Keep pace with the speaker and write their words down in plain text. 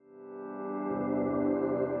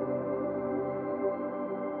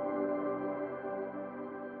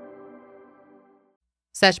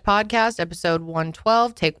Sesh Podcast, episode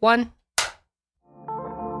 112, take one.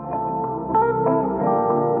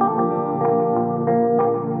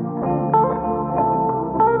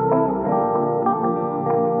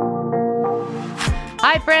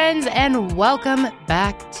 Hi, friends, and welcome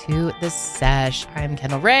back to The Sesh. I'm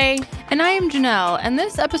Kendall Ray. And I am Janelle. And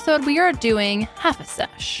this episode, we are doing half a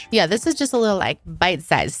sesh. Yeah, this is just a little like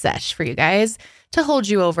bite-sized sesh for you guys to hold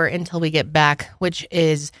you over until we get back, which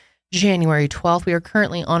is January 12th. We are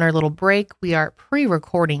currently on our little break. We are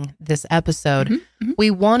pre-recording this episode.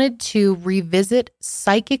 We wanted to revisit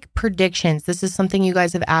psychic predictions. This is something you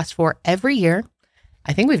guys have asked for every year.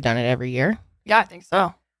 I think we've done it every year. Yeah, I think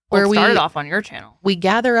so. Where we started off on your channel. We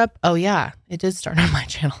gather up. Oh, yeah, it did start on my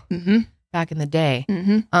channel back in the day.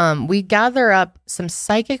 We gather up some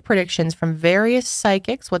psychic predictions from various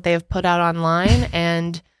psychics, what they have put out online,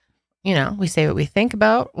 and you know, we say what we think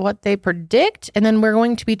about what they predict, and then we're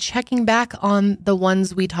going to be checking back on the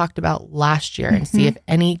ones we talked about last year and see if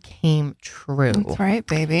any came true. That's right,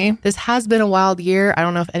 baby. This has been a wild year. I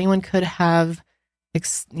don't know if anyone could have,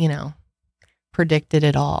 predicted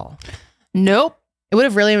it all. Nope. It would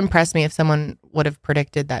have really impressed me if someone would have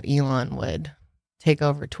predicted that Elon would take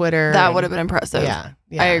over Twitter. That would have been impressive. Yeah.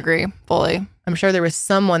 I agree fully. I'm sure there was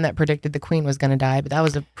someone that predicted the Queen was going to die, but that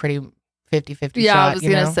was a pretty 50-50 shot. Yeah, I was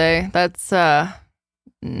going to say, that's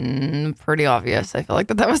pretty obvious. I feel like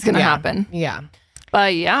that was going to happen. Yeah.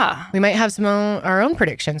 But yeah. We might have our own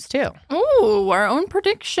predictions too. Ooh, our own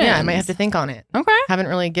predictions. Yeah, I might have to think on it. Okay. Haven't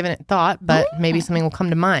really given it thought, but maybe something will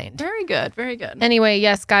come to mind. Very good. Very good. Anyway,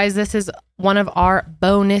 yes, guys, this is one of our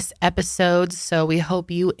bonus episodes. So we hope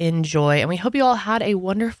you enjoy, and we hope you all had a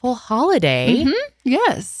wonderful holiday.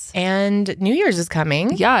 Yes. And New Year's is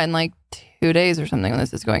coming. Yeah, in like 2 days or something when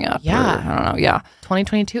this is going up. Yeah. I don't know. Yeah.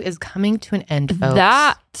 2022 is coming to an end, folks.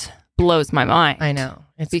 That blows my mind. I know.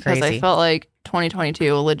 It's because crazy. I felt like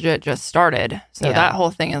 2022 legit just started. So that whole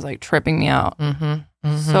thing is like tripping me out.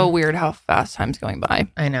 So weird how fast time's going by.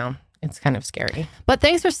 I know. It's kind of scary. But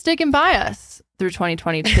thanks for sticking by us through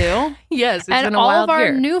 2022. Yes. It's and been a all wild of our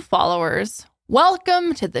year. new followers.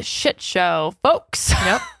 Welcome to the shit show, folks.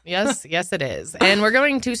 Yep. Yes, it is. And we're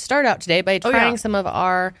going to start out today by trying some of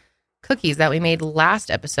our cookies that we made last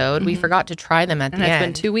episode. We forgot to try them at the end.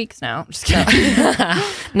 It's been 2 weeks now. Just kidding.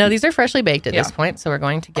 No, these are freshly baked at this point, so we're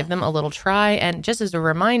going to give them a little try. And just as a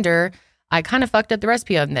reminder, I kind of fucked up the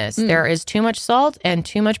recipe on this. There is too much salt and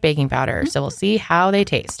too much baking powder, so we'll see how they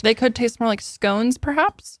taste. They could taste more like scones,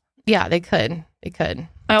 perhaps. Yeah, they could.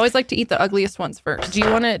 I always like to eat the ugliest ones first. Do you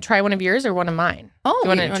want to try one of yours or one of mine? Oh, do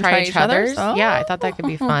you want to try each other's? Oh. Yeah, I thought that could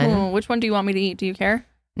be fun. Which one do you want me to eat? Do you care?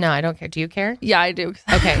 No, I don't care. Do you care? Yeah, I do.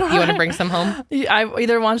 Okay, you want to bring some home? I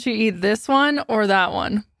either want you to eat this one or that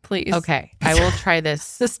one, please. Okay, I will try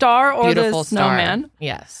this. The star or beautiful the snowman? Star.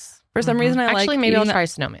 Yes. For some reason, I actually maybe I'll try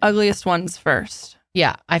snowman. Ugliest ones first.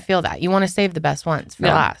 Yeah, I feel that. You want to save the best ones for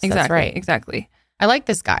last. Exactly. That's right. Exactly. I like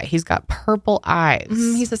this guy. He's got purple eyes.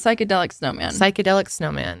 He's a psychedelic snowman. Psychedelic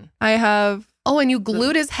snowman. I have. Oh, and you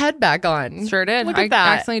glued his head back on. Sure did. Look at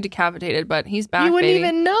that. Accidentally decapitated, but he's back. You wouldn't baby.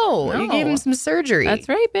 even know. No. You gave him some surgery. That's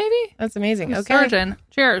right, baby. That's amazing. Okay. Surgeon.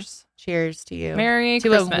 Cheers. Cheers to you. Merry to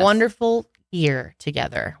Christmas. a wonderful year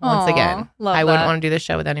together. Once Aw, again, love I wouldn't that. want to do this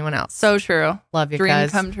show with anyone else. So true. Love you, Dream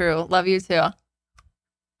guys. come true. Love you too.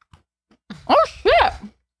 Oh shit!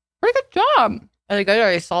 Pretty good job. Are they good?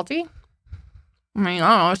 Are they salty? I mean, I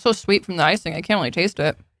don't know. It's so sweet from the icing. I can't really taste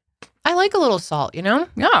it. I like a little salt. You know?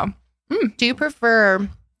 Yeah. Do you prefer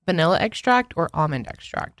vanilla extract or almond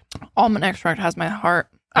extract? Almond extract has my heart.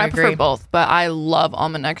 I I prefer agree. both, but I love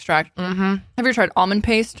almond extract. Mm-hmm. Have you tried almond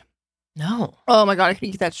paste? No. Oh my god, I could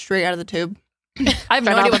eat that straight out of the tube. I have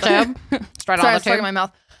no Straight idea out what the the Straight Sorry, out it's the stuck tube. in my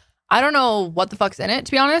mouth. I don't know what the fuck's in it,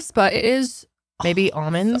 to be honest, but it is Maybe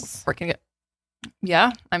almonds. so freaking good.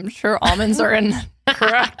 Yeah, I'm sure almonds are in.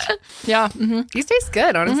 Correct. Yeah. Mm-hmm. These taste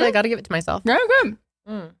good. Honestly, I got to give it to myself. Very good.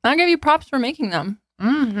 I'll give you props for making them.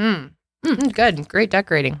 Good. Great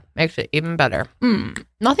decorating. Makes it even better.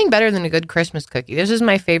 Nothing better than a good Christmas cookie. This is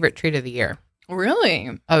my favorite treat of the year. Really?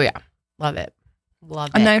 Oh, yeah. Love it.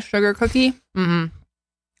 Love A it. nice sugar cookie.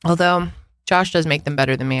 Although Josh does make them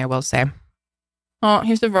better than me, I will say. Oh,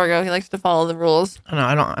 he's a Virgo. He likes to follow the rules.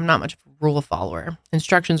 I'm not much of a rule follower.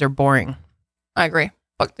 Instructions are boring. I agree.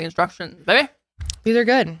 Fuck the instructions, baby. These are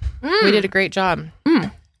good. We did a great job.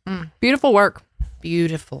 Beautiful work.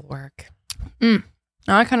 Beautiful work.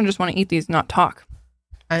 Now I kind of just want to eat these, not talk.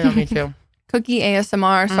 I know, me too. Cookie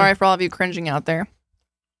ASMR. Sorry for all of you cringing out there.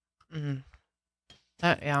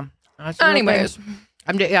 Yeah. That's a real Anyways. thing.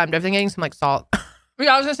 I'm definitely getting some like salt.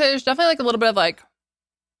 Yeah, I was going to say, there's definitely like a little bit of like...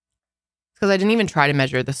 Because I didn't even try to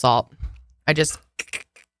measure the salt. I just...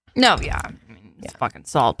 No, yeah. I mean, It's fucking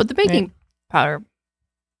salt. But the baking powder,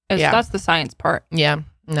 that's the science part. Yeah.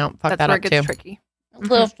 No, fuck that's that where up it gets too. tricky. A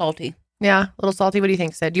little salty. Yeah, a little salty. What do you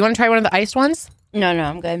think, Sid? Do you want to try one of the iced ones? No,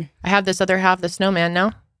 I'm good. I have this other half, the snowman,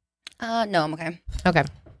 no? No, I'm okay. Okay.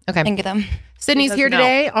 Thank you, them. Sydney's here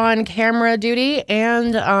today on camera duty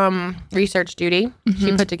and research duty.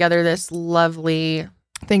 She put together this lovely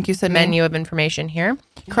Thank you, Sydney. menu of information here.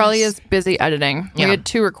 Carly is busy editing. Yeah. We had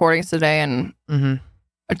 2 recordings today, and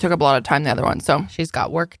it took up a lot of time, the other one. So she's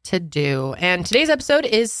got work to do. And today's episode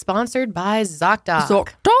is sponsored by ZocDoc.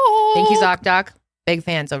 ZocDoc. Thank you, ZocDoc. Big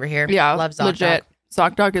fans over here. Yeah, love ZocDoc. Legit.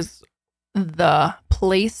 ZocDoc is the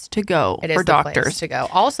place to go for doctors. Place to go.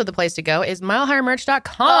 Also, the place to go is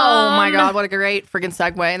milehighermerch.com. Oh my God, what a great freaking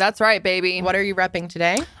segue. That's right, baby. What are you repping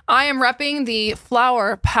today? I am repping the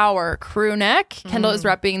Flower Power crew neck. Kendall is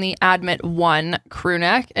repping the Admit 1 crew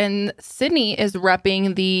neck. And Sydney is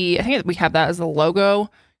repping I think we have that as a logo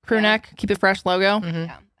crew neck. Keep it fresh logo.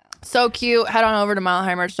 Yeah. So cute. Head on over to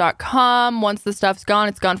milehighermerch.com. Once the stuff's gone,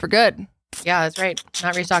 it's gone for good. Yeah, that's right.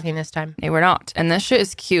 Not restocking this time. No, we're not. And this shit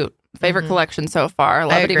is cute. Favorite collection so far.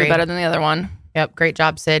 Love it even better than the other one. Yep. Great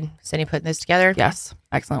job, Sid. Sydney putting this together. Yes.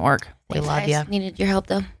 Excellent work. We love you. Needed your help,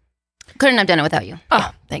 though. Couldn't have done it without you.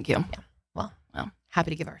 Oh, thank you. Yeah. Well,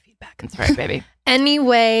 happy to give our feedback. That's right, baby.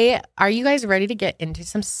 Anyway, are you guys ready to get into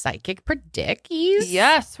some psychic predickies?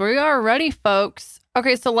 Yes, we are ready, folks.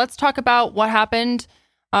 Okay, so let's talk about what happened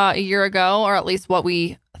a year ago, or at least what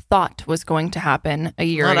we thought was going to happen a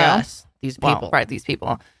year Not ago. us. These people. Well, right, these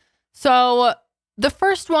people. So the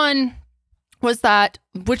first one was that,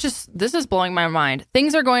 this is blowing my mind.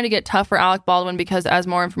 Things are going to get tough for Alec Baldwin because as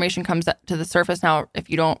more information comes to the surface now, if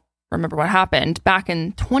you don't remember what happened back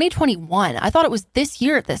in 2021, I thought it was this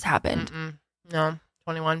year this happened. No,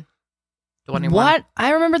 21. What?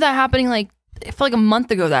 I remember that happening I feel like a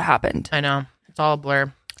month ago that happened. I know. It's all a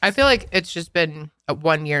blur. I feel like it's just been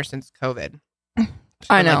 1 year since COVID.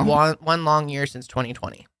 I know. One long year since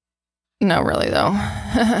 2020. No, really, though.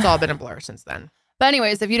 It's all been a blur since then. But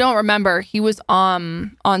anyways, if you don't remember, he was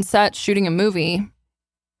on set shooting a movie,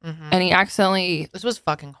 and he accidentally This was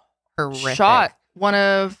fucking horrific. shot one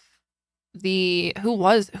of the who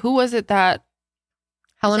was it that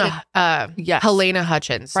Helena yes. Helena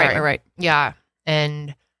Hutchins. Sorry. Right. Yeah.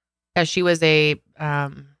 And she was a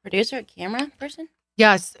Producer, camera person?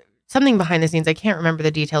 yes, something behind the scenes. I can't remember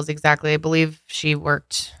the details exactly. I believe she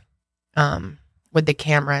worked with the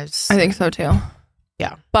cameras. I think so too.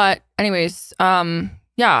 Yeah. But anyways,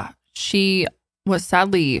 she was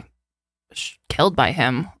sadly killed by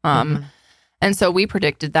him. And so we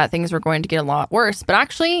predicted that things were going to get a lot worse, but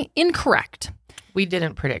actually incorrect. We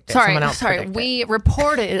didn't predict it. Someone else predicted We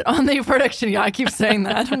reported on the prediction. Yeah, I keep saying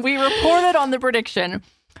that. We reported on the prediction,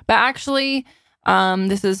 but actually,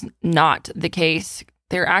 this is not the case.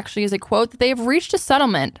 There actually is a quote that they have reached a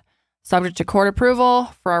settlement subject to court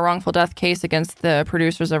approval for a wrongful death case against the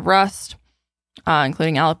producers of Rust,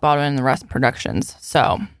 including Alec Baldwin and the Rust Productions.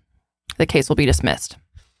 So the case will be dismissed.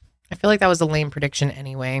 I feel like that was a lame prediction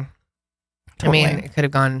anyway. Totally. I mean, it could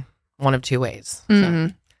have gone one of two ways. So,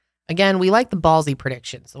 again, we like the ballsy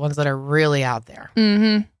predictions, the ones that are really out there.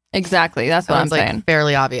 Exactly. That's what I'm saying.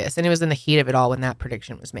 Fairly obvious. And it was in the heat of it all when that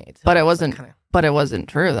prediction was made. So but it wasn't. But it wasn't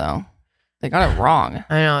true though. They got it wrong.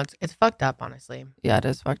 I know it's fucked up, honestly. Yeah, it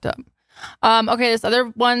is fucked up. Okay, this other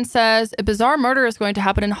one says a bizarre murder is going to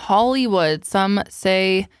happen in Hollywood. Some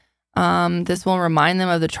say this will remind them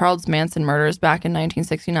of the Charles Manson murders back in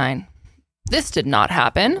 1969. This did not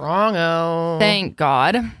happen. Wrong-o. Thank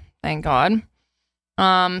God. Thank God.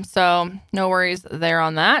 So no worries there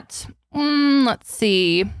on that. Let's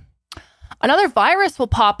see. Another virus will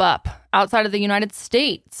pop up outside of the United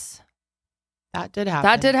States. That did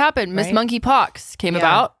happen. Right? Miss Monkeypox came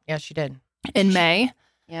about. Yeah, she did. In May.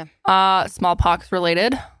 Yeah. Smallpox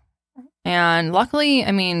related. And luckily,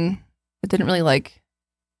 I mean, it didn't really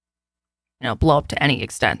blow up to any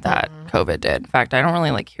extent that COVID did. In fact, I don't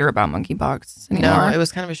really hear about monkeypox anymore. No, it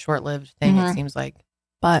was kind of a short-lived thing, it seems like.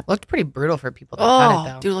 But it looked pretty brutal for people that had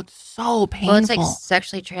it, though. Dude, it looked so painful. Well, it's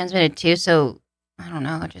sexually transmitted too, so I don't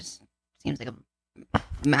know. It just seems like a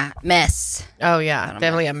mess. Oh, yeah.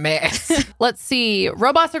 Definitely a mess. Let's see.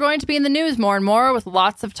 Robots are going to be in the news more and more with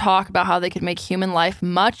lots of talk about how they could make human life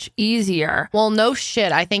much easier. Well, no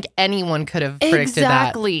shit. I think anyone could have predicted that.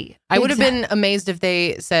 Exactly. I would have been amazed if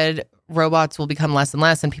they said robots will become less and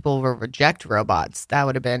less and people will reject robots. That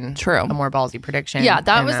would have been true. A more ballsy prediction. Yeah,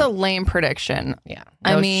 that was a lame prediction. Yeah.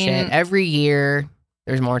 I mean, shit. Every year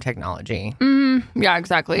there's more technology. Yeah,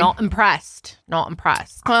 exactly. Not impressed.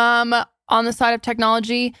 On the side of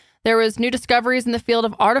technology, There was new discoveries in the field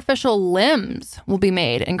of artificial limbs will be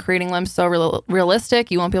made, and creating limbs so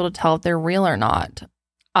realistic you won't be able to tell if they're real or not.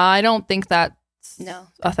 I don't think that's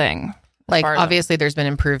a thing. Like, obviously, there's been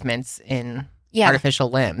improvements in artificial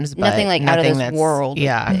limbs, but nothing out of this world.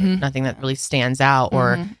 Yeah, nothing that really stands out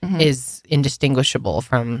or is indistinguishable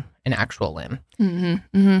from an actual limb.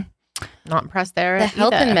 Not impressed there. The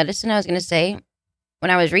health and medicine, I was going to say,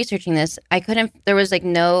 when I was researching this, there was like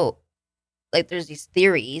no, like there's these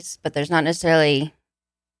theories, but there's not necessarily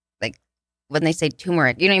like when they say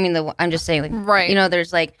turmeric, you know what I mean? I'm just saying, like, right. You know,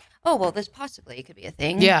 there's like, oh, well, this possibly it could be a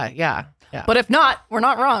thing. Yeah. But if not, we're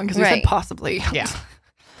not wrong because we said possibly. Yeah.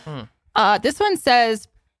 This one says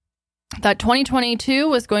that 2022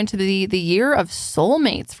 was going to be the year of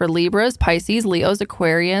soulmates for Libras, Pisces, Leos,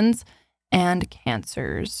 Aquarians, and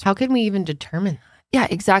Cancers. How can we even determine that? Yeah,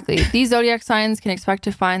 exactly. These zodiac signs can expect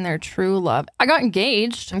to find their true love. I got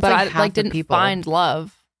engaged, but I didn't find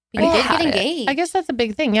love. You did get engaged. I guess that's a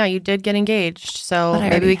big thing. Yeah, you did get engaged. So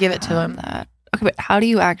maybe we give it to him. Okay, but how do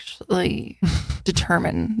you actually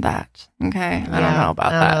determine that? Okay, I don't know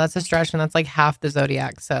about that. That's a stretch, and that's like half the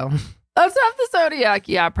zodiac. So that's half the zodiac.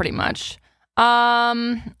 Yeah, pretty much.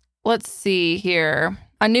 Let's see here.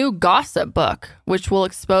 A new gossip book, which will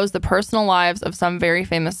expose the personal lives of some very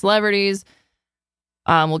famous celebrities,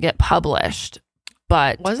 will get published.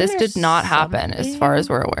 But this did not happen as far as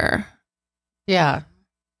we're aware. Yeah.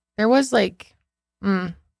 There was like,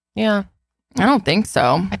 yeah. I don't think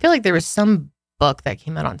so. I feel like there was some book that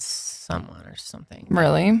came out on someone or something.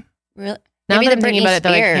 Really? Really? Now that I'm thinking about it, though,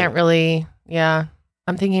 I can't really,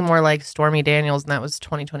 I'm thinking more like Stormy Daniels, and that was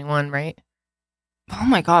 2021, right? Oh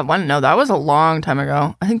my God, no, that was a long time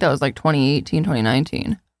ago. I think that was like 2018,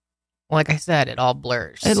 2019. Well, like I said, it all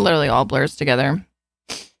blurs. It literally all blurs together.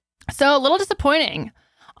 So a little disappointing.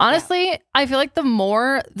 Honestly, I feel like the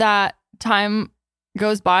more that time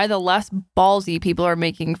goes by, the less ballsy people are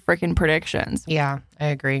making freaking predictions. Yeah, I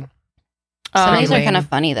agree. Some of these are kind of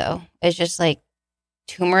funny, though. It's just like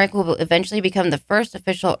turmeric will eventually become the first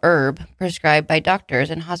official herb prescribed by doctors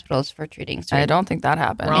and hospitals for treating certain. I don't think that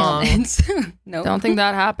happened. Wrong. No. Don't think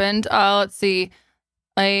that happened. Let's see.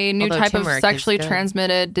 A new type of sexually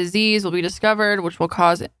transmitted disease will be discovered, which will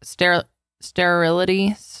cause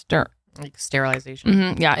sterility. Like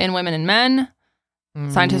sterilization. Yeah, in women and men.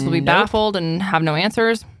 Scientists will be baffled and have no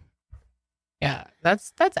answers. Yeah,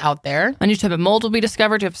 that's out there. A new type of mold will be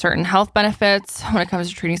discovered to have certain health benefits when it comes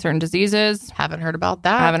to treating certain diseases. Haven't heard about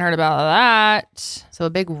that. So a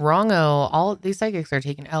big wrongo. All these psychics are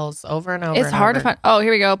taking L's over and over. It's hard to find. Oh,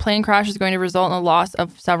 here we go. Plane crash is going to result in the loss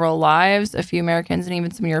of several lives. A few Americans and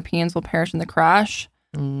even some Europeans will perish in the crash.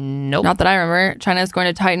 Nope. Not that I remember. China is going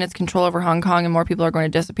to tighten its control over Hong Kong, and more people are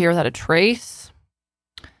going to disappear without a trace.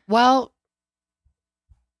 Well,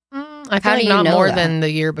 I feel like not more than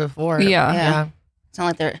the year before. Yeah. It's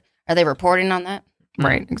not like are they reporting on that?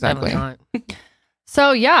 Right, exactly. Not.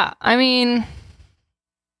 So, yeah, I mean.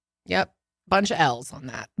 Yep. Bunch of L's on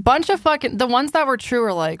that. Bunch of the ones that were true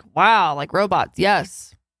were like, wow, like robots.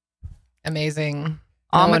 Yes. Amazing.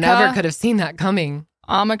 No one ever could have seen that coming.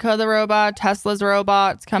 Amica the robot, Tesla's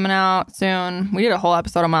robot's coming out soon. We did a whole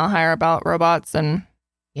episode on Mile Higher about robots, and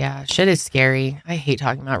yeah, shit is scary. I hate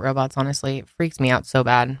talking about robots, honestly. It freaks me out so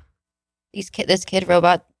bad. This kid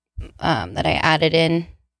robot that I added in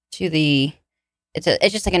to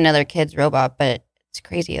it's just like another kid's robot, but it's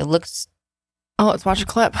crazy. It looks let's watch a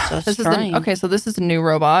clip. So this is so this is a new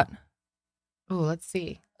robot. Oh, let's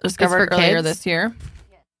see. Discovered earlier this year.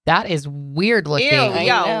 That is weird looking. Ew,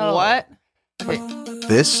 yeah, what?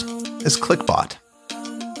 This is ClickBot.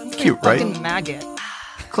 Cute, right? Maggot.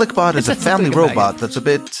 ClickBot is a family robot that's a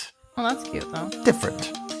bit... Oh, that's cute, though.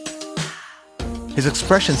 Different. His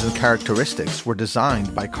expressions and characteristics were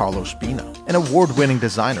designed by Carlos Bina, an award-winning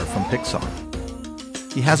designer from Pixar.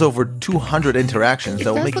 He has over 200 interactions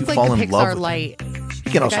that will make you fall in love with him.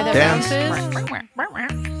 He can also dance,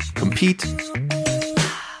 compete,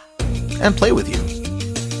 and play with you.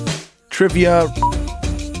 Trivia...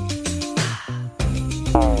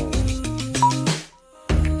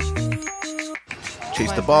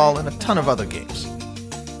 Chase the ball, and a ton of other games.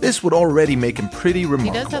 This would already make him pretty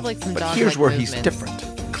remarkable. He does have, like, some but here's where he's movements. different.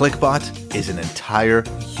 ClickBot is an entire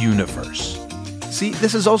universe. See,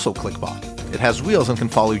 this is also ClickBot. It has wheels and can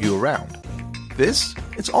follow you around. This,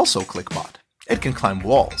 it's also ClickBot. It can climb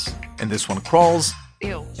walls. And this one crawls.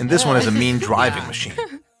 Ew. And this one is a mean driving machine.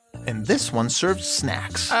 And this one serves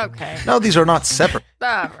snacks. Okay. No, these are not separate.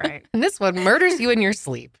 All right. And this one murders you in your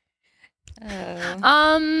sleep. That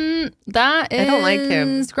is I don't like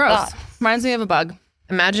him. Gross. Reminds me of a bug.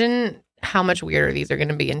 Imagine how much weirder these are going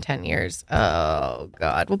to be in 10 years. Oh,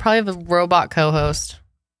 God. We'll probably have a robot co-host.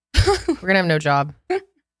 We're gonna have no job.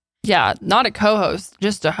 Yeah, not a co-host,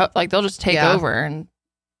 just a like they'll just take over, and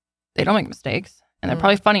they don't make mistakes, and they're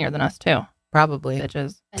probably funnier than us too. Probably.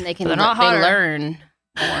 Bitches. And they can But they're not they hotter. learn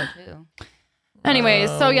more too. Anyways,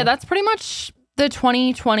 so yeah, that's pretty much the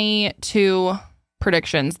 2022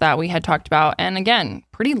 predictions that we had talked about, and again,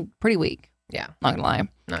 pretty weak. Yeah, Not gonna lie.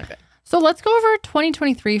 not good. So let's go over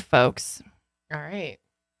 2023, folks. All right.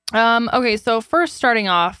 Okay, so first starting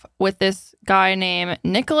off with this guy named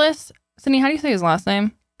Nicholas. Sydney, how do you say his last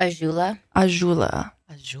name? Ajula. Ajula.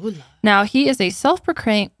 Ajula. Now, he is a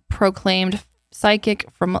self-proclaimed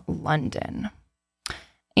psychic from London.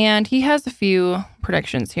 And he has a few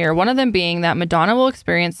predictions here. One of them being that Madonna will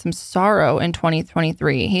experience some sorrow in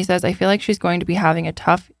 2023. He says, I feel like she's going to be having a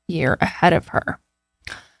tough year ahead of her.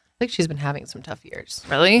 I think she's been having some tough years.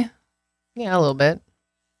 Really? Yeah, a little bit.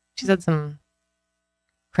 She's had some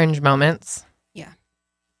cringe moments.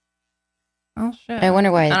 Oh, shit. I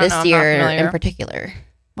wonder why I don't know, this I'm not year familiar. in particular.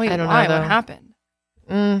 Wait, I don't why? know, What though. happened?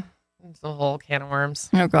 It's a whole can of worms.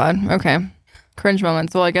 Oh, God. Okay. Cringe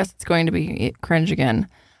moments. Well, I guess it's going to be cringe again.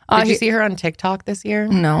 Did you see her on TikTok this year?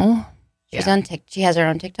 No. She's on She has her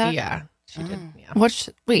own TikTok. Yeah, she did. Oh. Yeah.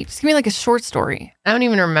 Wait, just give me like a short story. I don't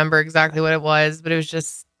even remember exactly what it was, but it was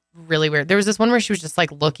just really weird. There was this one where she was just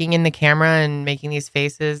like looking in the camera and making these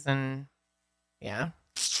faces, and yeah.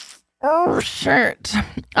 Oh, shit.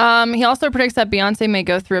 He also predicts that Beyonce may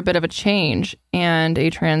go through a bit of a change and a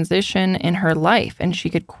transition in her life, and she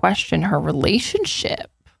could question her relationship.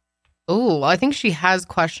 Oh, well, I think she has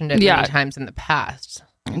questioned it many times in the past.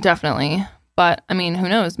 Definitely. But, I mean, who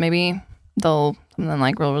knows? Maybe something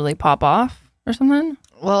like will really pop off or something.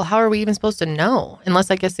 Well, how are we even supposed to know? Unless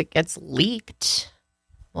I guess it gets leaked.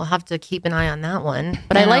 We'll have to keep an eye on that one.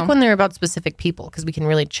 But I like when they're about specific people because we can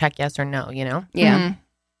really check yes or no, you know? Yeah. Mhm.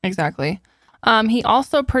 Exactly. He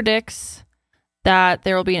also predicts that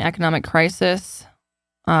there will be an economic crisis.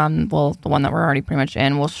 Well, the one that we're already pretty much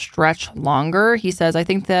in will stretch longer. He says, I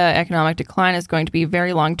think the economic decline is going to be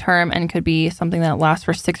very long term and could be something that lasts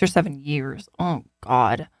for 6 or 7 years. Oh,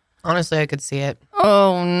 God. Honestly, I could see it.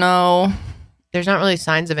 Oh, no. There's not really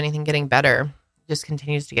signs of anything getting better. It just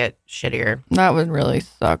continues to get shittier. That would really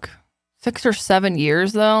suck. 6 or 7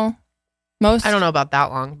 years, though. I don't know about that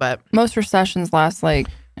long, but Most recessions last like,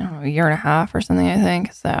 I don't know, a year and a half or something, I think.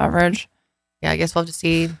 It's the average. yeah, I guess we'll have to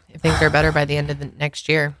see if things are better by the end of the next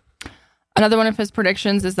year. Another one of his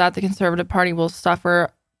predictions is that the Conservative Party will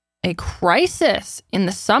suffer a crisis in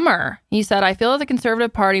the summer. He said, I feel that the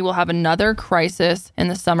Conservative Party will have another crisis in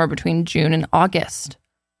the summer between June and August.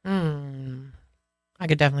 I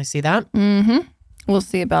could definitely see that. Mm-hmm. We'll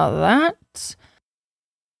see about that.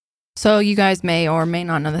 So you guys may or may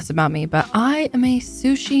not know this about me, but I am a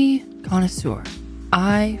sushi connoisseur.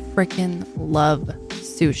 I freaking love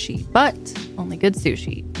sushi, but only good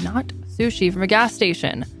sushi, not sushi from a gas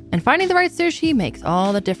station. And finding the right sushi makes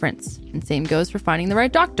all the difference. And same goes for finding the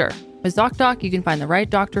right doctor. With ZocDoc, you can find the right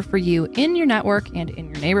doctor for you in your network and in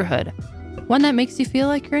your neighborhood. One that makes you feel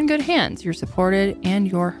like you're in good hands, you're supported,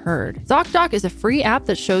 and you're heard. ZocDoc is a free app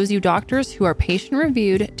that shows you doctors who are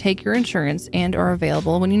patient-reviewed, take your insurance, and are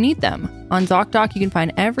available when you need them. On ZocDoc, you can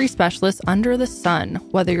find every specialist under the sun,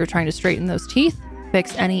 whether you're trying to straighten those teeth,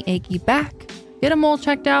 fix any achy back, get a mole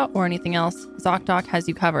checked out, or anything else, ZocDoc has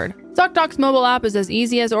you covered. ZocDoc's mobile app is as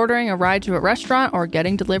easy as ordering a ride to a restaurant or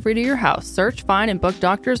getting delivery to your house. Search, find, and book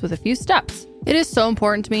doctors with a few steps. It is so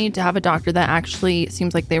important to me to have a doctor that actually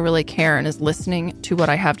seems like they really care and is listening to what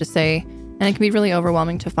I have to say. And it can be really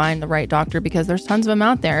overwhelming to find the right doctor because there's tons of them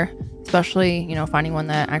out there, especially, you know, finding one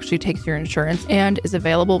that actually takes your insurance and is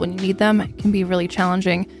available when you need them. It can be really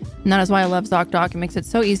challenging. And that is why I love ZocDoc. It makes it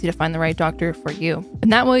so easy to find the right doctor for you.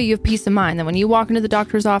 And that way you have peace of mind that when you walk into the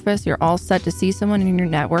doctor's office, you're all set to see someone in your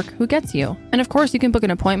network who gets you. And of course, you can book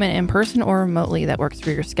an appointment in person or remotely that works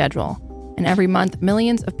for your schedule. And every month,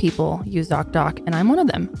 millions of people use ZocDoc, and I'm one of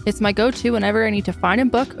them. It's my go-to whenever I need to find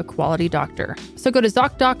and book a quality doctor. So go to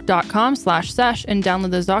ZocDoc.com/sesh and download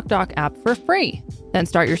the ZocDoc app for free. Then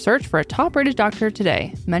start your search for a top-rated doctor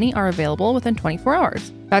today. Many are available within 24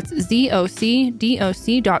 hours. That's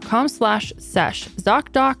ZocDoc.com/sesh.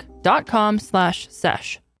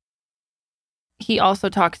 ZocDoc.com/sesh. He also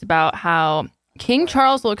talks about how King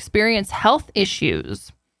Charles will experience health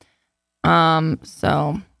issues.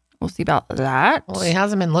 So we'll see about that. Well, he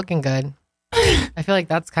hasn't been looking good. I feel like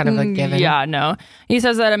that's kind of a given. Yeah, no. He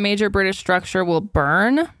says that a major British structure will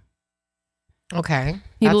burn. Okay.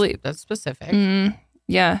 That's specific.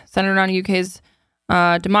 Yeah, centered on UK's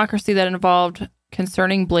democracy that involved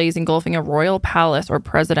concerning blaze engulfing a royal palace or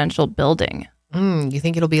presidential building. You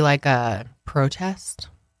think it'll be like a protest?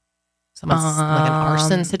 Like an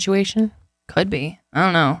arson situation? Could be. I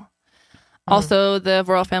don't know. Also, the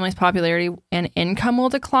royal family's popularity and income will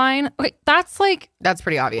decline. Okay, that's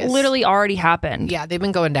pretty obvious. literally already happened. Yeah, they've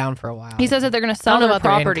been going down for a while. He says that they're going to I sell don't know their about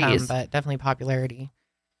properties. their income, but definitely popularity.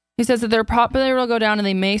 He says that their popularity will go down and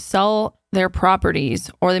they may sell their properties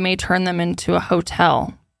or they may turn them into a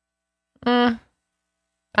hotel. I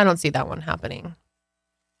don't see that one happening.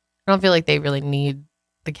 I don't feel like they really need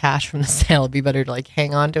the cash from the sale. It'd be better to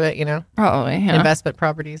hang on to it, Probably, yeah. Investment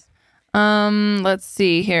properties. Let's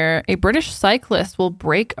see here. A British cyclist will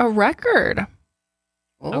break a record.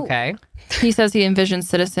 Oh. Okay. He says he envisions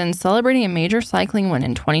citizens celebrating a major cycling win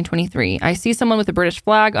in 2023. I see someone with a British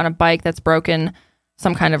flag on a bike that's broken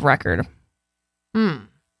some kind of record.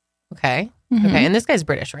 Okay. Mhm. Okay. And this guy's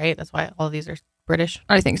British, right? That's why all of these are British.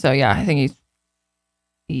 I think so, yeah. I think he's...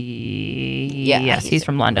 yes, he's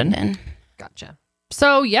from London. Gotcha.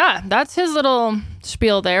 So, yeah, that's his little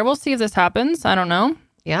spiel there. We'll see if this happens. I don't know.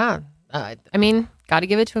 Yeah. I mean, got to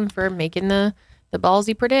give it to him for making the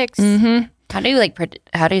ballsy predicts. Mm-hmm.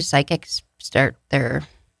 How do psychics start their,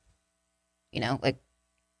 do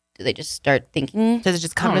they just start thinking? Does it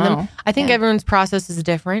just I come to don't them? know. I think Yeah. everyone's process is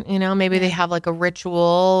different. Maybe they have a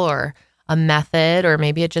ritual or a method, or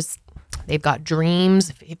maybe it just they've got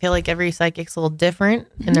dreams. I feel like every psychic's a little different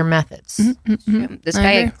in their methods. This I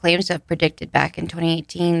guy agree. claims to have predicted back in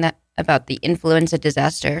 2018 that about the influenza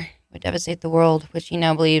disaster would devastate the world, which he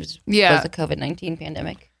now believes Yeah. was the COVID-19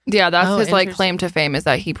 pandemic. Yeah, that's Oh, his interesting. claim to fame is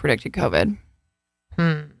that he predicted COVID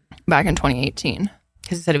back in 2018.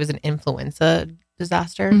 Because he said it was an influenza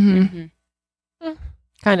disaster. Mm-hmm.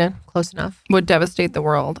 Kind of close enough. Would devastate the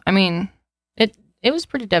world. I mean, It was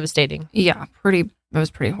pretty devastating. yeah, it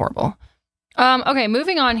was pretty horrible. Okay,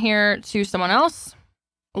 moving on here to someone else.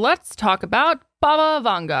 Let's talk about Baba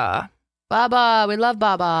Vanga. Baba, we love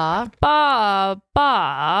Baba. Baba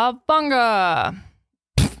Vanga.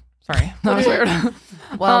 Sorry, that was weird.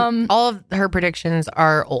 Well, all of her predictions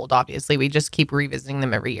are old, obviously. We just keep revisiting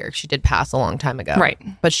them every year. She did pass a long time ago. Right.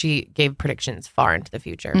 But she gave predictions far into the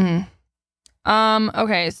future. Mhm.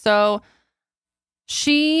 Okay, so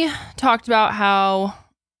she talked about how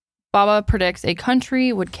Baba predicts a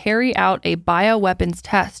country would carry out a bioweapons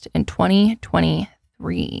test in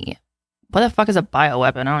 2023. What the fuck is a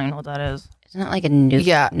bioweapon? I don't even know what that is. Isn't it like a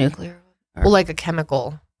Yeah. nuclear? Or, Well, like a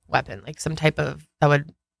chemical weapon, like some type of that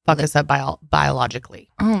would fuck us up biologically.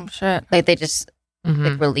 Oh, shit. like they just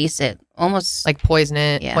Mhm. release it almost Like poison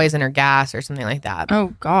Yeah. or gas or something like that.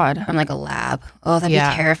 Oh, God. from like a lab. Oh, that'd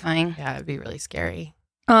Yeah. be terrifying. Yeah, it'd be really scary.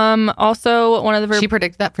 Also, one of the... She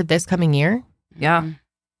predicted that for this coming year? yeah. Mhm.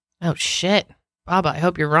 Oh, shit. Baba, I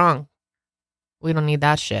hope you're wrong. We don't need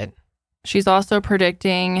that shit. She's also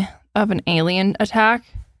predicting of an alien attack.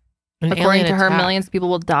 An According alien to her, attack. millions of people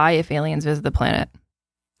will die if aliens visit the planet.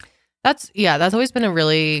 That's always been a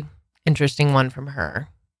really interesting one from her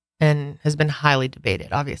and has been highly debated.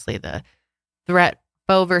 Obviously, the threat,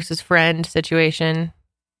 foe versus friend situation,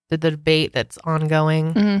 the debate that's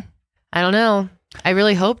ongoing. Mhm. I don't know. I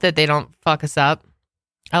really hope that they don't fuck us up.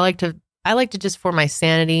 I like to just for my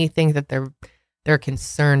sanity think that they're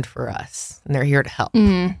concerned for us and they're here to help.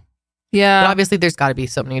 Mhm. But Yeah. obviously there's got to be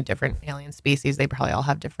so many different alien species. They probably all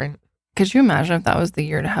have different. Could you imagine if that was the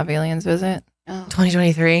year to have aliens visit? Oh,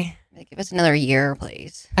 2023. give us another year,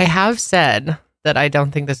 please. I have said that I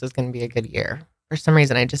don't think this is going to be a good year. For some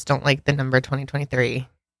reason, I just don't like the number 2023.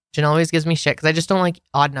 Jen always gives me shit because I just don't like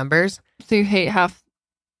odd numbers. So you hate half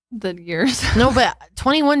the years? No, but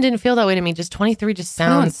 21 didn't feel that way to me. Just 23 just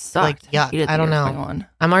sounds like yuck. Hated I don't the year know. 21.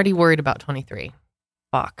 I'm already worried about 23.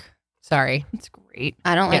 Fuck. Sorry. It's great.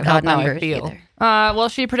 I don't Can't like odd help how I numbers feel. either. Well,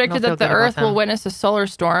 she I predicted don't that the feel good about Earth will them. witness a solar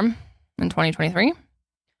storm in 2023.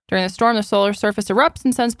 During the storm, the solar surface erupts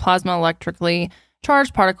and sends plasma electrically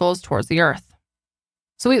charged particles towards the Earth.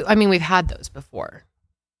 So we've had those before.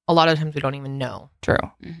 A lot of times we don't even know. True.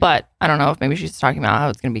 Mhm. But I don't know if maybe she's talking about how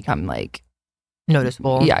it's going to become like...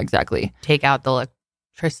 Noticeable. Yeah, exactly. Take out the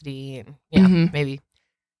electricity and yeah, Mhm. maybe.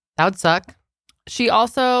 That would suck. She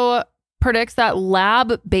also predicts that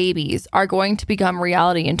lab babies are going to become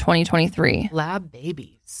reality in 2023. Lab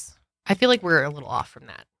babies. I feel like we're a little off from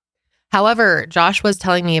that. However, Josh was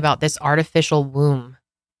telling me about this artificial womb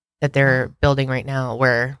that they're building right now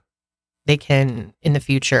where they can, in the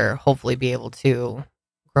future, hopefully be able to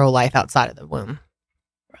grow life outside of the womb.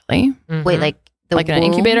 Really? Mhm. Wait, like the Like an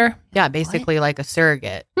womb? incubator? Yeah, basically like a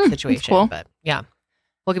surrogate that's situation. cool. But yeah,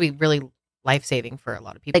 well, it could be really life-saving for a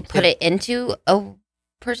lot of people. Like put too. it into a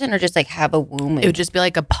person or just like have a womb? It would just be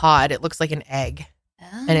like a pod. It looks like an egg.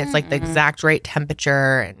 And it's like the exact right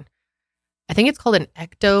temperature. And I think it's called an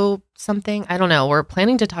ecto something. I don't know. We're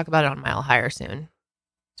planning to talk about it on Mile Higher soon.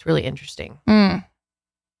 It's really interesting. Mm.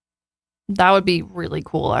 That would be really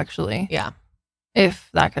cool, actually. Yeah. If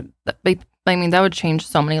that could, I mean, that would change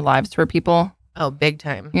so many lives for people. Oh, big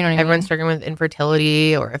time. You know what I Everyone's mean? struggling with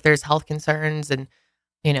infertility, or if there's health concerns and,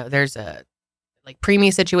 there's a like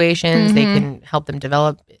preemie situations, they can help them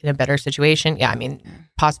develop in a better situation. Yeah. I mean,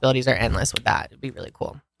 possibilities are endless with that. It'd be really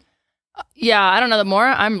cool. Yeah. I don't know. The more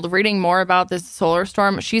I'm reading more about this solar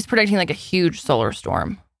storm, she's predicting like a huge solar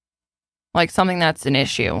storm, like something that's an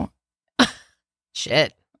issue.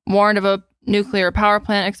 Shit. Warned of a nuclear power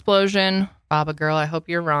plant explosion. Baba girl, I hope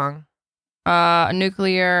you're wrong. A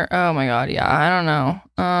nuclear. Oh my God. Yeah. I don't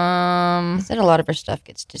know. Said a lot of her stuff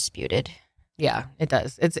gets disputed. Yeah, it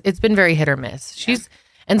does. It's been very hit or miss.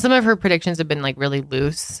 And some of her predictions have been like really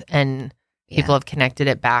loose, and people have connected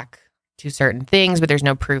it back to certain things, but there's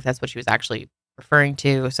no proof that's what she was actually referring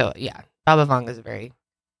to. So yeah, Baba Vanga is very,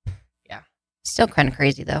 Still kind of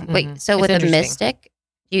crazy though. Mhm. Wait, so It's with a interesting. mystic,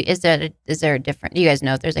 is there a different? Do you guys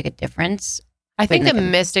know if there's like a difference? I think Like a a-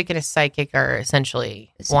 mystic and a psychic are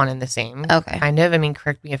essentially The same. one and the same. Okay. Kind of. I mean,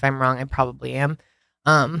 correct me if I'm wrong. I probably am.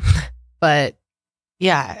 But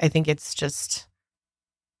yeah, I think it's just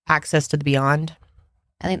access to the beyond.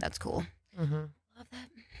 I think that's cool. Mm-hmm. Love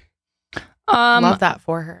that. Love that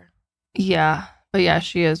for her. Yeah. But yeah,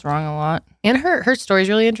 she is wrong a lot. And her story is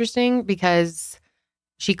really interesting because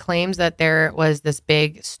she claims that there was this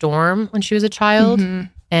big storm when she was a child.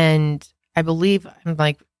 Mhm. And I believe,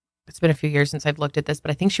 it's been a few years since I've looked at this,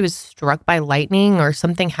 but I think she was struck by lightning or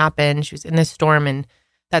something happened. She was in this storm, and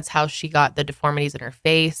that's how she got the deformities in her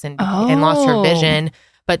face and lost her Oh. vision.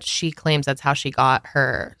 But she claims that's how she got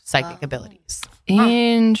her psychic Oh. abilities.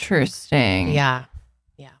 Interesting. Yeah.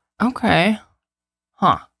 Okay.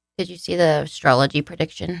 Huh. Did you see the astrology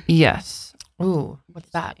prediction? Yes. Ooh,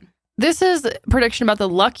 what's that? This is a prediction about the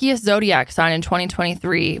luckiest zodiac sign in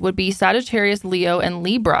 2023 would be Sagittarius, Leo, and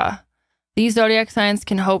Libra. These zodiac signs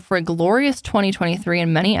can hope for a glorious 2023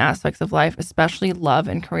 in many aspects of life, especially love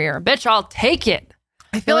and career. Bitch, I'll take it.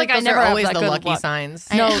 I feel like I those never are have always that the good lucky luck. signs.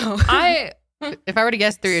 I No, know. If I were to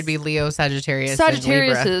guess three, it'd be Leo, Sagittarius, and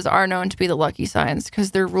Libra. Sagittariuses are known to be the lucky signs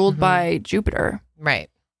because they're ruled Mhm. by Jupiter. Right.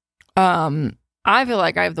 I feel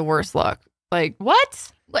like I have the worst luck. Like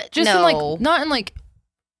What? What? just no. in like not in like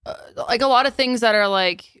a lot of things that are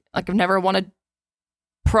like I've never won a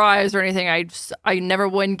prize or anything. I never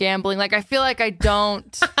win gambling. Like I feel like I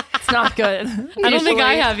don't. It's not good. I don't think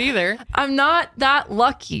I Usually. have either. I'm not that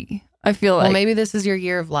lucky. I feel like Well, maybe this is your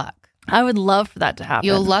year of luck. I would love for that to happen.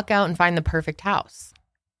 You'll luck out and find the perfect house.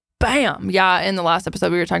 Bam. Yeah. In the last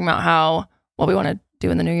episode, we were talking about how what we want to do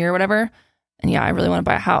in the new year or whatever. And yeah, I really want to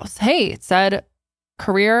buy a house. Hey, it said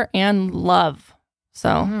career and love.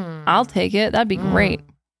 So Hmm. I'll take it. That'd be Mm. great.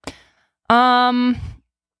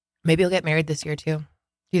 Maybe you'll get married this year too.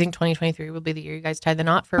 Do you think 2023 will be the year you guys tie the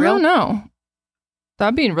knot for I real? don't know.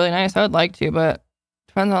 That'd be really nice. I would like to, but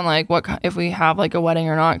depends on like if we have like a wedding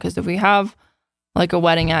or not. Because if we have like a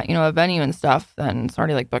wedding at a venue and stuff, then it's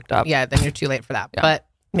already like booked up. Yeah, then you're too late for that. Yeah. But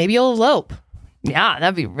maybe you'll elope. Yeah,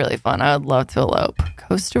 that'd be really fun. I would love to elope.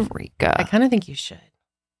 Costa Rica. I kind of think you should.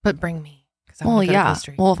 But bring me. 'Cause I Well, wanna go to yeah.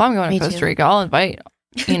 Costa Rica. Well, if I'm going Me to Costa too. Rica, I'll invite,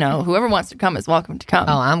 whoever wants to come is welcome to come.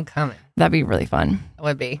 Oh, I'm coming. That'd be really fun. It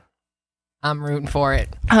would be. I'm rooting for it.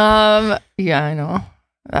 Yeah, I know.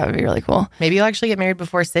 That would be really cool. Maybe you'll actually get married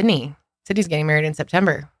before Sydney. Sydney's getting married in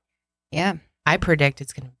September. Yeah. I predict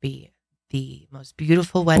it's going to be the most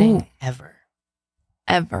beautiful wedding Ooh. ever.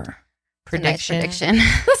 Ever. It's a nice Prediction. prediction.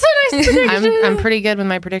 That's a nice prediction. I'm pretty good with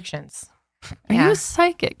my predictions. Are Yeah. you a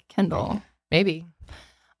psychic, Kendall? Maybe.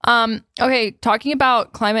 Okay, talking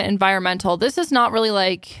about climate environmental, this is not really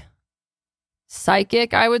like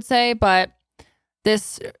psychic, I would say, but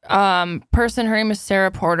this person, her name is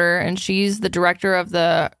Sarah Porter, and she's the director of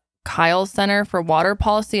the Kyle Center for Water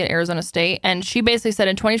Policy at Arizona State. And she basically said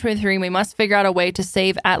in 2023, we must figure out a way to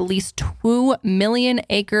save at least 2 million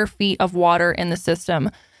acre feet of water in the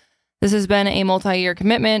system. This has been a multi-year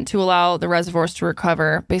commitment to allow the reservoirs to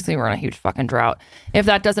recover. Basically, we're in a huge fucking drought. If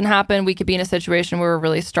that doesn't happen, we could be in a situation where we're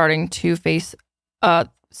really starting to face,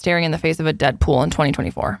 staring in the face of a dead pool in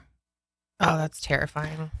 2024. Oh, that's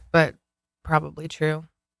terrifying, but probably true.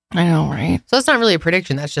 I know, right? So it's not really a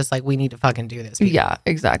prediction. That's just like, we need to fucking do this. people. Yeah,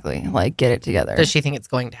 exactly. Like, get it together. Does she think it's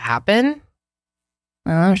going to happen?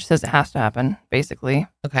 She says it has to happen, basically.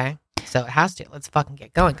 Okay. So it has to. Let's fucking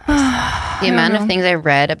get going, guys. The amount of things I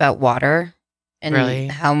read about water and Really?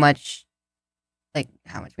 how much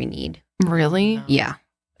we need. Really? No. Yeah.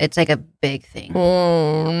 It's like a big thing.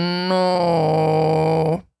 Oh,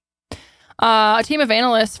 no. A team of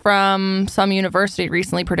analysts from some university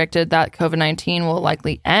recently predicted that COVID-19 will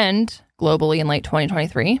likely end globally in late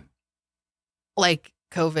 2023. Like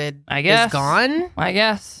COVID I guess. is gone? I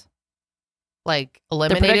guess. like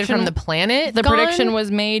eliminated from the planet? The gone? prediction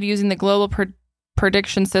was made using the global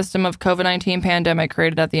prediction system of COVID-19 pandemic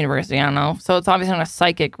created at the university. I don't know. So it's obviously not a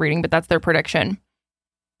psychic reading, but that's their prediction.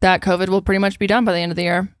 That COVID will pretty much be done by the end of the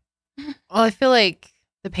year. Well, I feel like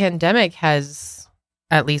the pandemic has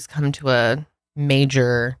at least come to a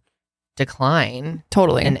major decline.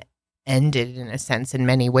 Totally. And ended in a sense in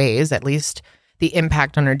many ways, at least the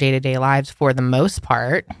impact on our day-to-day lives for the most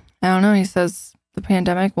part. I don't know. He says the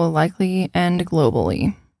pandemic will likely end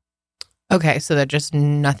globally. Okay, so that just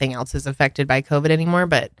nothing else is affected by COVID anymore,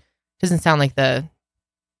 but it doesn't sound like the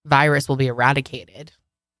virus will be eradicated.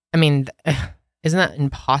 I mean, isn't that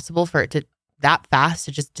impossible for it to that fast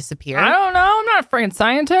to just disappear? I don't know. I'm not a freaking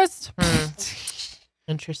scientist.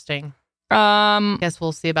 Interesting. Guess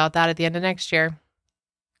we'll see about that at the end of next year.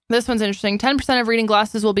 This one's interesting. 10% of reading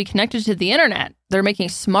glasses will be connected to the internet. They're making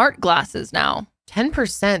smart glasses now.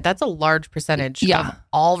 10%? That's a large percentage of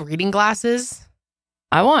all reading glasses.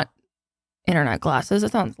 I want internet glasses.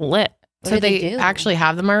 That sounds lit. So they actually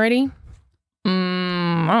have them already? I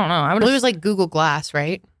don't know. It was like Google Glass,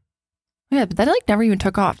 right? Yeah, but that like never even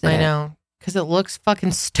took off, did it? I know. Because it looks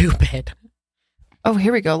fucking stupid. Oh,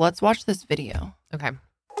 here we go. Let's watch this video. Okay.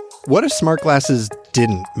 What if smart glasses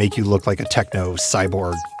didn't make you look like a techno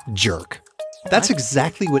cyborg jerk? That's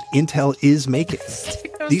exactly what Intel is making.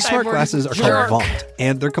 These smart glasses are called Vaunt,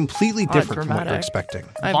 and they're completely different from what you're expecting.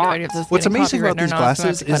 What's amazing about these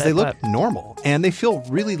glasses is they look normal, and they feel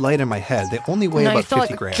really light in my head. They only weigh about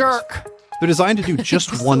 50 grams. Jerk. They're designed to do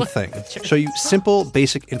just one thing, show you simple,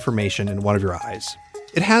 basic information in one of your eyes.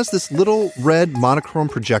 It has this little red monochrome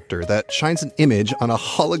projector that shines an image on a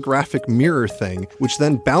holographic mirror thing, which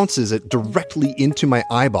then bounces it directly into my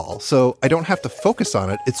eyeball. So I don't have to focus on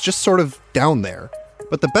it. It's just sort of down there.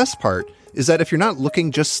 But the best part is that if you're not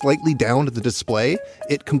looking just slightly down at the display,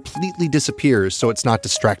 it completely disappears, so it's not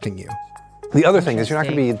distracting you. The other thing is you're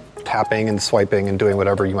not going to be tapping and swiping and doing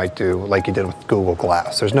whatever you might do like you did with Google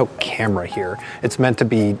Glass. There's no camera here. It's meant to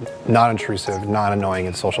be non-intrusive, non-annoying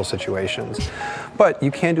in social situations. But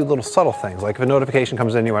you can do little subtle things. Like if a notification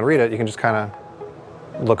comes in and you want to read it, you can just kind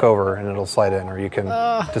of look over and it'll slide in, or you can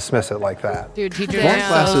dismiss it like that. Dude, teachers Vaunt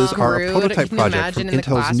glasses are a prototype project from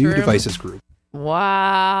Intel's New Devices Group.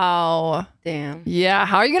 Wow. Damn. Yeah,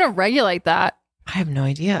 how are you going to regulate that? I have no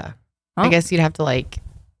idea. I guess you'd have to like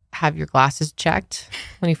have your glasses checked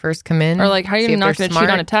when you first come in. Or like, how are you not going to cheat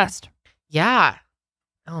on a test? Yeah.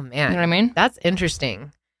 Oh, man. You know what I mean? That's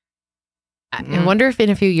interesting. I wonder if in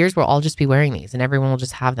a few years we'll all just be wearing these and everyone will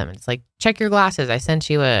just have them. It's like, check your glasses. I sent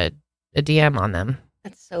you a DM on them.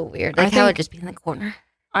 That's so weird. Like how it would just be in the corner.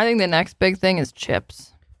 I think the next big thing is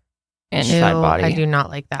chips inside body. I do not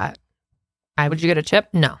like that. Would you get a chip?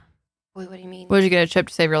 No. Wait, what do you mean? Would you get a chip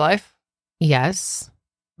to save your life? Yes,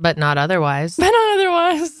 but not otherwise. But not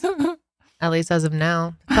otherwise. At least as of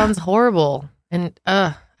now. It sounds horrible. And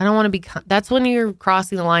I don't want to be... That's when you're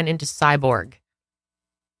crossing the line into cyborg.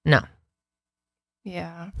 No.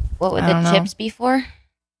 Yeah. What would the chips be for?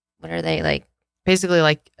 What are they like? Basically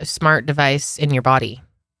like a smart device in your body.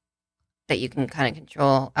 That you can kind of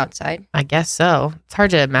control outside? I guess so. It's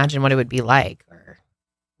hard to imagine what it would be like or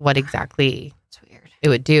what exactly it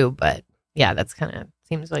would do. But yeah, that's kind of...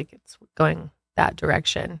 Seems like it's going that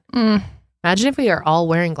direction. Imagine if we are all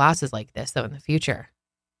wearing glasses like this, though, in the future.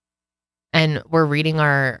 And we're reading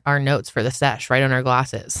our notes for the sesh right on our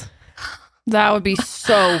glasses. That would be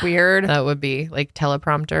so weird. That would be like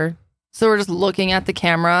teleprompter. So we're just looking at the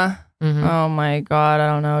camera. Mm-hmm. Oh my God. I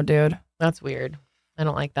don't know, dude. That's weird. I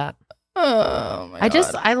don't like that. Oh my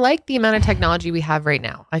God. I like the amount of technology we have right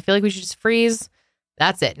now. I feel like we should just freeze.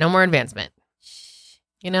 That's it. No more advancement.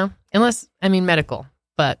 You know? Unless, I mean, medical.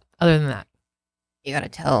 But other than that. You got to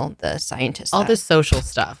tell the scientists all this social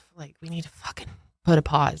stuff. Like, we need to fucking put a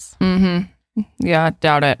pause. Mm-hmm. Yeah,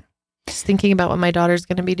 doubt it. Just thinking about what my daughter's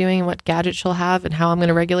going to be doing, what gadgets she'll have, and how I'm going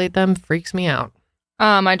to regulate them freaks me out.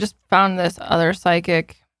 I just found this other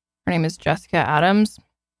psychic. Her name is Jessica Adams.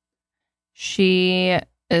 She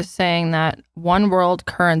is saying that one world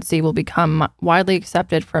currency will become widely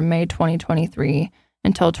accepted from May 2023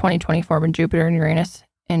 until 2024 when Jupiter and Uranus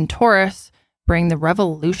in Taurus bring the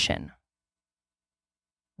revolution.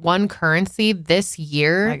 One currency this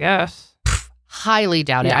year? I guess. Highly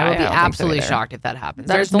doubt it. Yeah, I would be absolutely so shocked if that happens.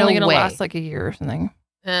 There's only only going to way. last like a year or something.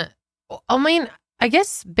 I mean, I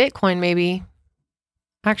guess Bitcoin maybe.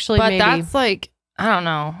 Actually, but maybe. That's like, I don't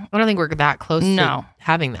know. I don't think we're that close to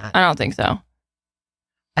having that. I don't think so.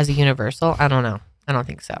 As a universal? I don't know. I don't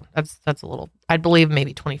think so. That's a little, I'd believe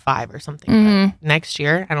maybe 25 or something. But next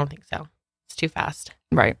year, I don't think so. It's too fast.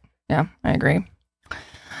 Right. Yeah, I agree.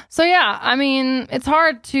 So yeah, I mean, it's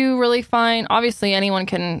hard to really find, obviously anyone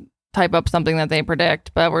can type up something that they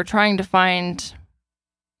predict, but we're trying to find,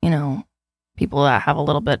 people that have a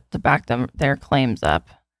little bit to back their claims up.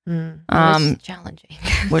 It's challenging.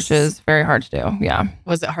 Which is very hard to do. Yeah.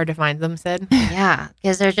 Was it hard to find them, Sid? Yeah,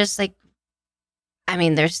 because they're just like,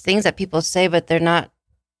 there's things that people say, but there's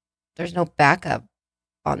no backup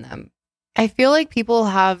on them. I feel like people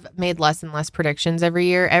have made less and less predictions every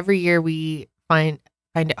year. Every year we find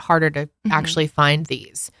it harder to actually find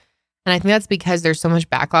these. And I think that's because there's so much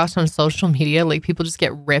backlash on social media. Like people just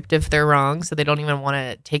get ripped if they're wrong. So they don't even want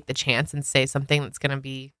to take the chance and say something that's going to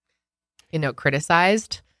be,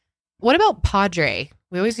 criticized. What about Padre?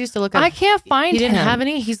 We always used to look at. I can't find him. He didn't have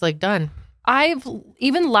any? He's like done.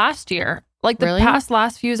 Even last year, like the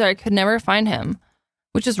last few years, I could never find him,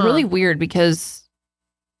 which is really weird because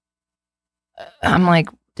I'm like,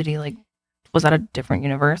 did he was that a different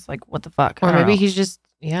universe? Like, what the fuck? Or maybe he's just,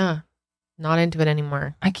 not into it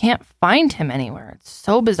anymore. I can't find him anywhere. It's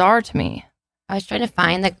so bizarre to me. I was trying to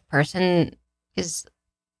find the person because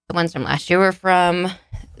the ones from last year were from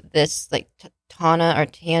this Tana or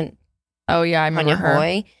Tan. Oh yeah, I remember her.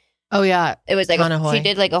 Hoy. Oh yeah, it was like she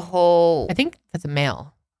did a whole. I think that's a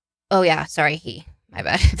male. Oh yeah, sorry, he. My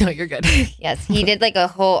bad. No, you're good. Yes, he did a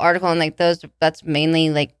whole article on those. That's mainly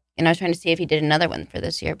and I was trying to see if he did another one for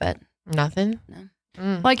this year, but nothing. No.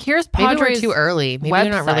 Here's Padre's Padre's too early. Maybe website.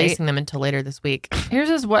 they're not releasing them until later this week. Here's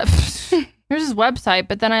his website,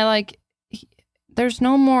 but then there's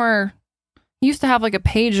no more. He used to have a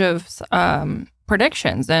page of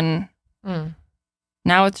predictions, and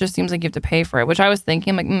now it just seems like you have to pay for it. Which I was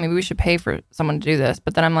thinking, maybe we should pay for someone to do this,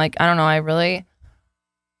 but then I'm like, I don't know. I really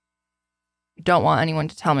don't want anyone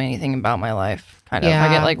to tell me anything about my life. Kind of. Yeah.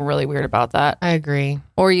 I get really weird about that. I agree.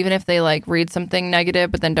 Or even if they read something negative,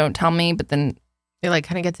 but then don't tell me, but then it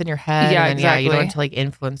kind of gets in your head. Yeah, and exactly. You don't want to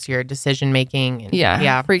influence your decision making.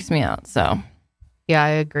 Yeah, it freaks me out. So yeah, I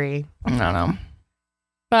agree. I don't know,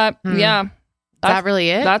 but yeah, is that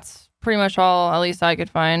really it? That's pretty much all. At least I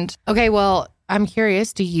could find. Okay, well, I'm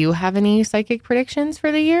curious. Do you have any psychic predictions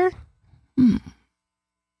for the year?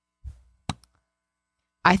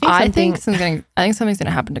 I think something's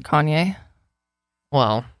gonna happen to Kanye.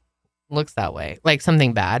 Well, looks that way.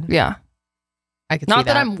 Something bad. Yeah. I could not see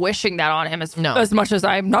that. I'm wishing that on him as much as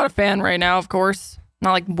I'm not a fan right now, of course.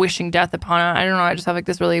 Not wishing death upon it. I don't know. I just have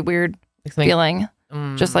this really weird feeling.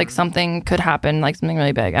 Just something could happen, something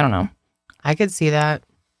really big. I don't know. I could see that.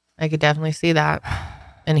 I could definitely see that.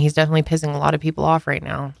 And he's definitely pissing a lot of people off right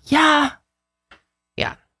now. Yeah.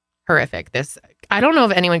 Yeah. Horrific. I don't know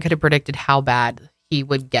if anyone could have predicted how bad he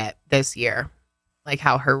would get this year.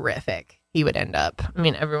 How horrific he would end up. I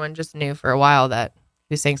mean, everyone just knew for a while that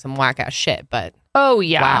he was saying some whack ass shit, but oh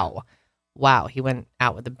yeah. Wow, he went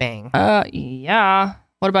out with a bang. Yeah.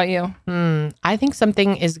 What about you? I think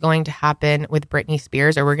something is going to happen with Britney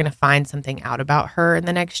Spears, or we're going to find something out about her in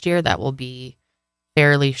the next year that will be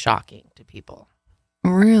fairly shocking to people.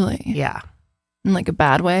 Really? Yeah. In a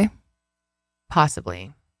bad way?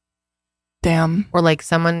 Possibly. Damn. Or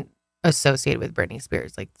someone associated with Britney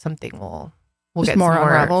Spears, something we'll get more some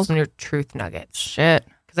unravels. Some truth nuggets. Shit.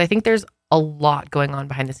 Because I think there's a lot going on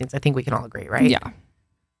behind the scenes. I think we can all agree, right? Yeah.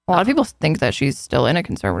 A lot of people think that she's still in a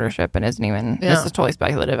conservatorship and isn't even. Yeah. This is totally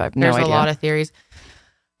speculative. I have no idea. There's a lot of theories.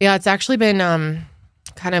 Yeah, it's actually been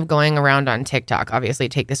kind of going around on TikTok. Obviously,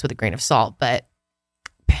 take this with a grain of salt, but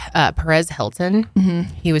Perez Hilton,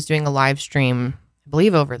 he was doing a live stream, I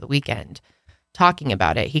believe over the weekend, talking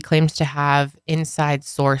about it. He claims to have inside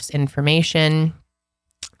source information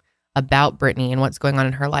about Britney and what's going on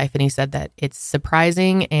in her life. And he said that it's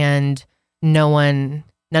surprising and none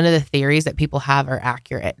of the theories that people have are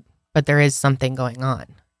accurate, but there is something going on.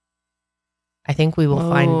 I think we will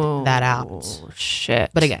find that out.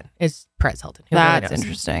 Shit. But again, it's Perez Hilton. That's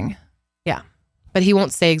interesting. Yeah. But he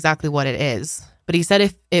won't say exactly what it is. But he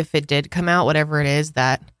said if it did come out, whatever it is,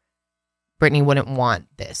 that Britney wouldn't want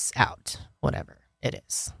this out, whatever it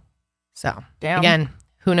is. So, again,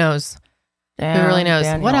 who knows? Who really knows?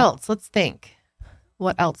 Daniel. What else? Let's think.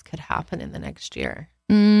 What else could happen in the next year?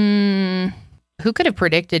 Who could have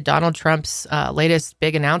predicted Donald Trump's latest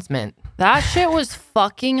big announcement? That shit was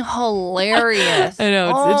fucking hilarious. I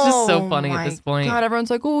know. It's just so funny at this point. God, everyone's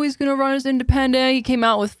like, oh, he's going to run as independent. He came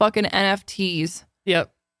out with fucking NFTs.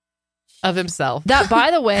 Yep. Of himself. That,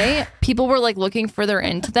 by the way, people were looking further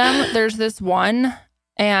into them. There's this one,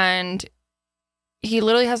 and he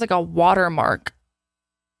literally has a watermark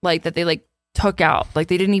that they took out. They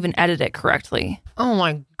didn't even edit it correctly. Oh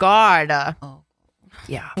my God.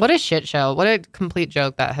 Yeah. What a shit show. What a complete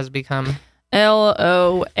joke that has become.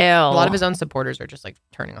 LOL. A lot of his own supporters are just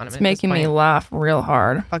turning on him. It's making me laugh real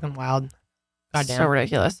hard. Fucking wild. Goddamn. So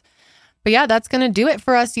ridiculous. But yeah, that's going to do it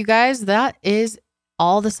for us, you guys. That is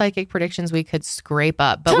all the psychic predictions we could scrape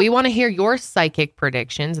up. But we want to hear your psychic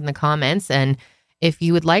predictions in the comments. And if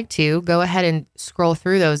you would like to, go ahead and scroll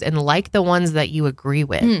through those and like the ones that you agree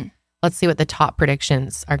with. Let's see what the top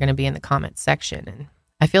predictions are going to be in the comments section. And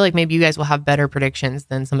I feel like maybe you guys will have better predictions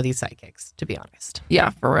than some of these psychics, to be honest. Yeah,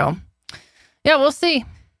 for real. Yeah, we'll see.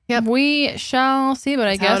 Yep. We shall see, but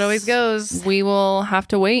I guess how it always goes. We will have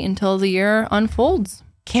to wait until the year unfolds.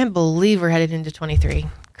 Can't believe we're headed into 23.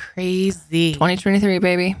 Crazy. 2023,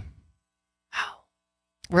 baby. Wow.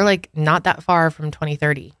 We're like not that far from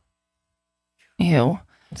 2030. Ew.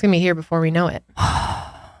 It's going to be here before we know it.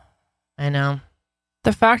 I know.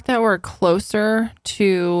 The fact that we're closer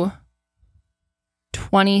to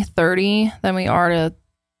 2030 than we are to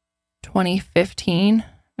 2015.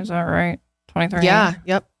 Is that right? 2030? Yeah.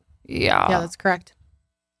 Yep. Yeah. Yeah, that's correct.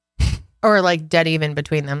 Or like dead even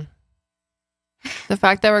between them. The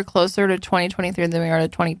fact that we're closer to 2023 than we are to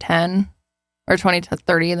 2010 or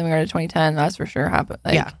 2030 than we are to 2010, that's for sure happened.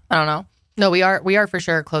 Like, yeah. I don't know. No, we are for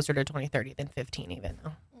sure closer to 2030 than 15 even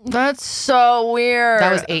though. That's so weird.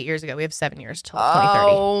 That was 8 years ago. We have 7 years till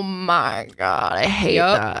 2030. Oh my God. I hate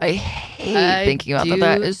that. I hate thinking about that.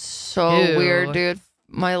 That is so weird, dude.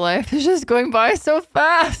 My life is just going by so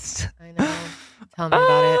fast. I know. Tell me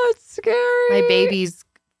about it. It's scary. My baby's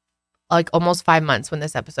like almost 5 months when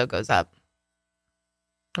this episode goes up.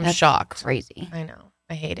 I'm shocked. Crazy. I know.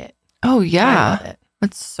 I hate it. Oh, I yeah. love it.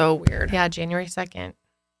 That's so weird. Yeah, January 2nd.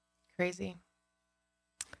 Crazy.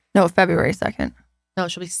 No, February 2nd. No,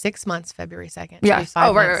 she'll be 6 months February 2nd. Yeah.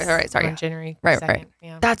 Oh, right. Sorry. On January Right. 2nd.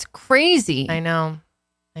 Yeah. That's crazy. I know.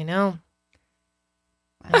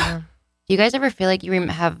 Wow. Do you guys ever feel like you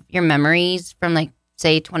have your memories from like,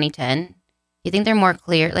 say, 2010? Do you think they're more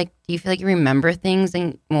clear? Like, do you feel like you remember things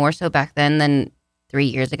and more so back then than 3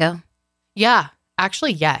 years ago? Yeah.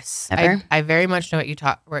 Actually, yes. Ever? I very much know what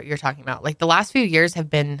you're talking about. Like the last few years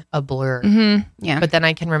have been a blur. Mm-hmm. Yeah. But then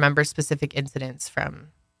I can remember specific incidents from,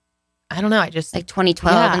 I don't know. I just, Like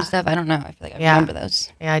 2012 Yeah. and stuff. I don't know. I feel like I Yeah. remember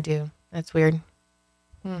those. yeah, I do. That's weird.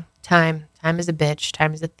 Time is a bitch.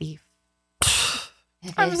 Time is a thief.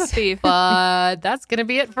 I was a thief. But that's going to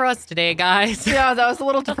be it for us today, guys. Yeah, that was a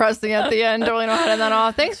little depressing at the end. Don't really know how to end that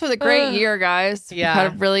off. Thanks for the great year, guys. Yeah. We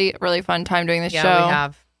had a really, really fun time doing this show.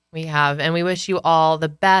 Yeah, we have. And we wish you all the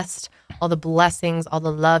best, all the blessings, all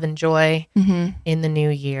the love and joy in the new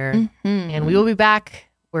year. And we will be back.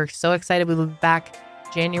 We're so excited. We will be back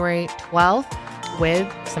January 12th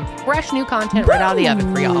with some fresh new content right out of the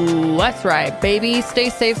oven for y'all. That's right, baby. Stay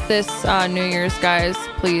safe this New Year's, guys.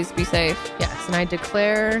 Please be safe. Yes, and I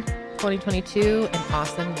declare 2022 an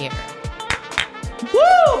awesome year.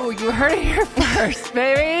 Woo! You heard it here first,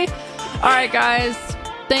 baby. All right, guys.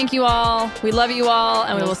 Thank you all. We love you all,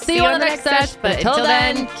 and we will see you on the next sesh. But until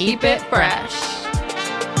then, keep it fresh.